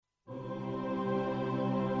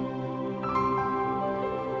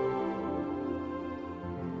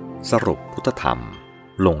สรุปพุทธธรรม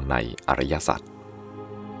ลงในอริยสัจ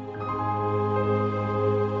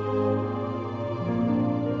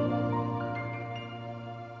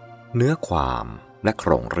เนื้อความและโค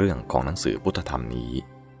รงเรื่องของหนังสือพุทธธรรมนี้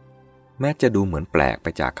แม้จะดูเหมือนแปลกไป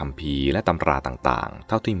จากคัมภีร์และตำราต่างๆเ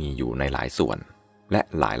ท่าที่มีอยู่ในหลายส่วนและ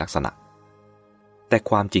หลายลักษณะแต่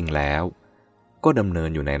ความจริงแล้วก็ดำเนิน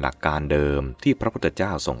อยู่ในหลักการเดิมที่พระพุทธเจ้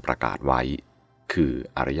าทรงประกาศไว้คือ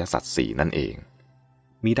อริยสัจสี่นั่นเอง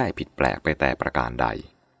มิได้ผิดแปลกไปแต่ประการใด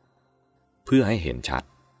เพื่อให้เห็นชัด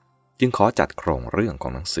จึงขอจัดโครงเรื่องขอ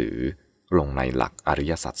งหนังสือลงในหลักอริ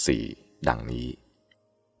ยสัจสี่ดังนี้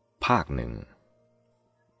ภาคหนึ่ง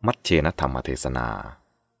มัชเชนธรรมเทศนา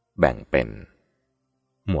แบ่งเป็น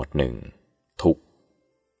หมวดหนึ่งทุกข์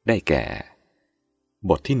ได้แก่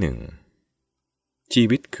บทที่หนึ่งชี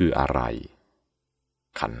วิตคืออะไร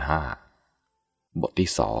ขันธ์ห้าบทที่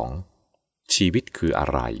สองชีวิตคืออะ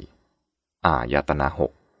ไรอายตนะห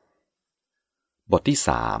กบทที่ส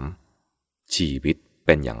ามชีวิตเ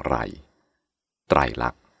ป็นอย่างไรไตรลั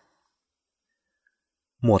กษณ์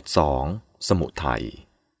หมวดสองสมุทัย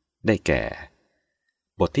ได้แก่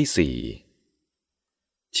บทที่สี่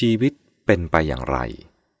ชีวิตเป็นไปอย่างไร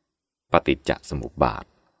ปฏิจจสมุปบาท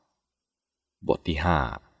บทที่ห้า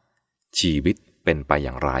ชีวิตเป็นไปอ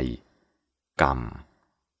ย่างไรกรรม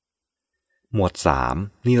หมวดสาม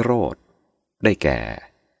นิโรธได้แก่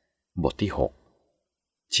บทที่หก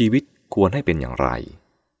ชีวิตควรให้เป็นอย่างไร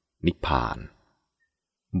นิพพาน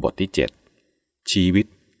บทที่เจ็ดชีวิต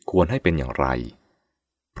ควรให้เป็นอย่างไร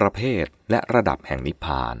ประเภทและระดับแห่งนิพพ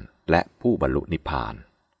านและผู้บรรลุนิพพาน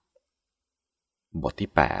บทที่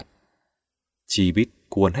แปดชีวิต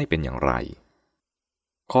ควรให้เป็นอย่างไร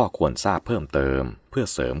ข้อควรทราบเพิ่มเติมเพื่อ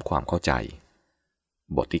เสริมความเข้าใจ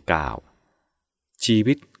บทที่เก้าชี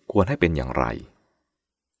วิตควรให้เป็นอย่างไร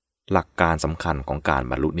หลักการสำคัญของการ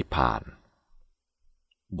บรรลุนิพพาน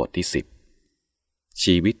บทที่สิบ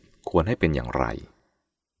ชีวิตควรให้เป็นอย่างไร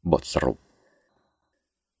บทสรุป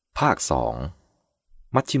ภาคสอง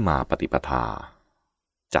มัชฌิมาปฏิปทา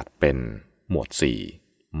จัดเป็นหมวดสี่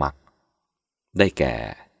มรรคได้แก่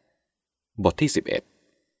บทที่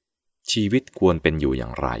11ชีวิตควรเป็นอยู่อย่า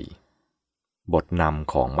งไรบทน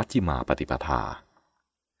ำของมัชฌิมาปฏิปทา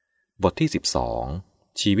บทที่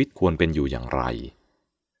12ชีวิตควรเป็นอยู่อย่างไร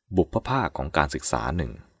บุพภาคของการศึกษาหนึ่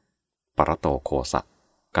งปรโตโคสะ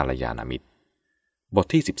กัลยาณมิตรบท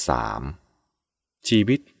ที่13ชี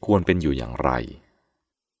วิตควรเป็นอยู่อย่างไร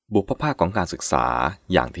บุพภาคของการศึกษา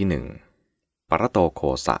อย่างที่หนึ่งปรโตโค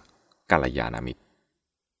สะกัลยาณมิตร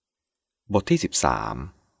บทที่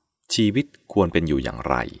13ชีวิตควรเป็นอยู่อย่าง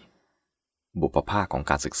ไรบุพภาคของ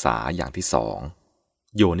การศึกษาอย่างที่สอง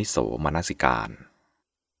โยนิโสมนสิการ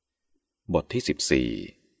บทที่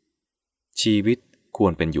14ชีวิตคว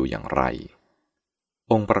รเป็นอยู่อย่างไร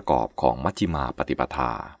องค์ประกอบของมัชฌิมาปฏิปท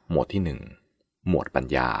าหมวดที่หนึ่งหมวดปัญ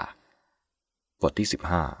ญาบทที่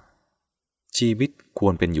15ชีวิตคว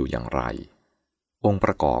รเป็นอยู่อย่างไรองค์ป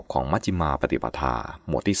ระกอบของมัชฌิมาปฏิปทา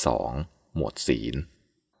หมวดที่สองหมวดศีล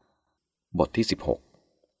บทที่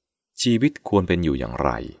16ชีวิตควรเป็นอยู่อย่างไร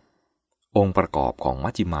องค์ประกอบของมั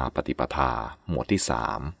ชฌิมาปฏิปทาหมวดที่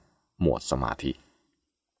3หมวดสมาธิ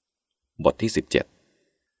บทที่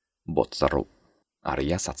17บทสรุปอริ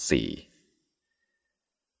ยสัจสี่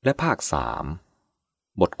และภาค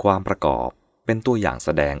3บทความประกอบเป็นตัวอย่างแส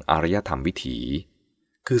ดงอารยธรรมวิถี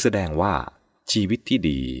คือแสดงว่าชีวิตที่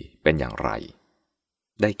ดีเป็นอย่างไร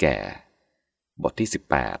ได้แก่บทที่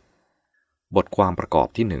18บทความประกอบ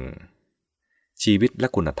ที่1ชีวิตและ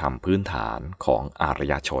คุณธรรมพื้นฐานของอาร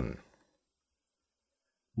ยชน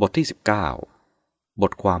บทที่19บ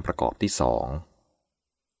ทความประกอบที่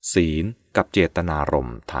2ศีลกับเจตนารม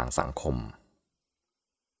ณ์ทางสังคม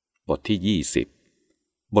บทที่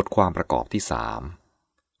20บทความประกอบที่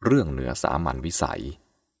3เรื่องเหนือสามัญวิสัย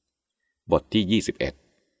บทที่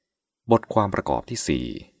21บทความประกอบที่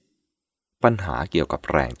4ปัญหาเกี่ยวกับ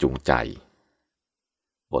แรงจูงใจ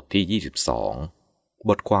บทที่22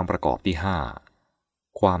บทความประกอบที่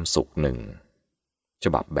5ความสุขหนึ่งฉ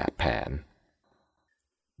บับแบบแผน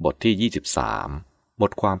บทที่23บ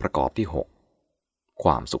ทความประกอบที่6คว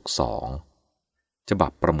ามสุขสองฉบั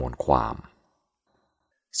บประมวลความ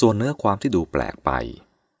ส่วนเนื้อความที่ดูแปลกไป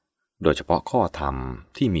โดยเฉพาะข้อธรรม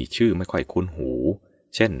ที่มีชื่อไม่ค่อยคุ้นหู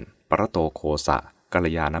เช่นปรโตโคสะกัล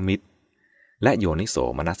ยาณมิตรและโยนิโส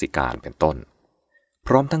มนสิการเป็นต้นพ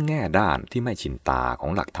ร้อมทั้งแง่ด้านที่ไม่ชินตาขอ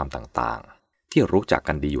งหลักธรรมต่างๆที่รู้จัก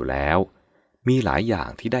กันดีอยู่แล้วมีหลายอย่าง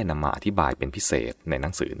ที่ได้นำมาอธิบายเป็นพิเศษในหนั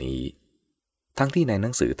งสือนี้ทั้งที่ในหนั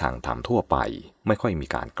งสือทางธรรมทั่วไปไม่ค่อยมี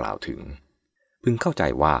การกล่าวถึงพึงเข้าใจ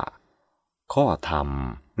ว่าข้อธรรม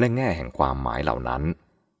และแง่แห่งความหมายเหล่านั้น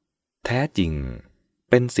แท้จริง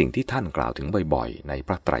เป็นสิ่งที่ท่านกล่าวถึงบ่อยๆในพ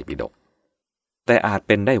ระไตรปิฎกแต่อาจเ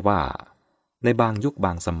ป็นได้ว่าในบางยุคบ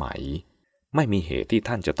างสมัยไม่มีเหตุที่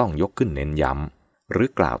ท่านจะต้องยกขึ้นเน้นย้ำหรือ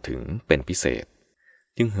กล่าวถึงเป็นพิเศษ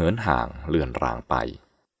จึงเหินห่างเลือนรางไป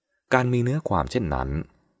การมีเนื้อความเช่นนั้น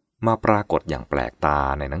มาปรากฏอย่างแปลกตา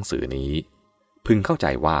ในหนังสือนี้พึงเข้าใจ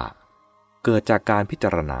ว่าเกิดจากการพิจ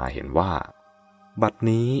ารณาเห็นว่าบัด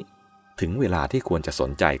นี้ถึงเวลาที่ควรจะส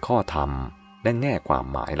นใจข้อธรรมและแง่ความ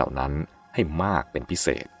หมายเหล่านั้นให้มากเป็นพิเศ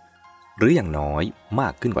ษหรืออย่างน้อยมา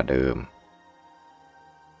กขึ้นกว่าเดิม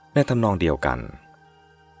ในทำนองเดียวกัน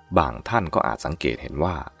บางท่านก็อาจสังเกตเห็น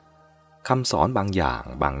ว่าคำสอนบางอย่าง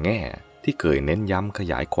บางแง่ที่เคยเน้นย้ำข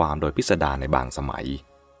ยายความโดยพิสดารในบางสมัย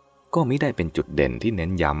ก็มิได้เป็นจุดเด่นที่เน้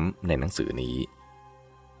นย้ำในหนังสือนี้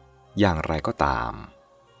อย่างไรก็ตาม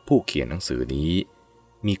ผู้เขียนหนังสือนี้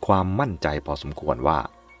มีความมั่นใจพอสมควรว่า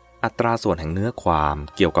อัตราส่วนแห่งเนื้อความ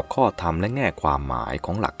เกี่ยวกับข้อธรรมและแง่ความหมายข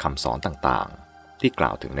องหลักคำสอนต่างๆที่กล่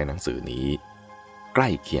าวถึงในหนังสือนี้ใกล้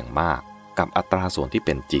เคียงมากกับอัตราส่วนที่เ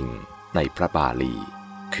ป็นจริงในพระบาลี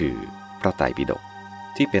คือพระไตรปิฎก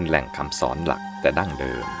ที่เป็นแหล่งคำสอนหลักแต่ดั้งเ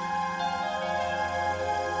ดิม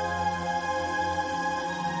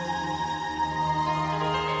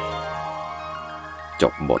จ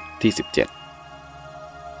บบทที่17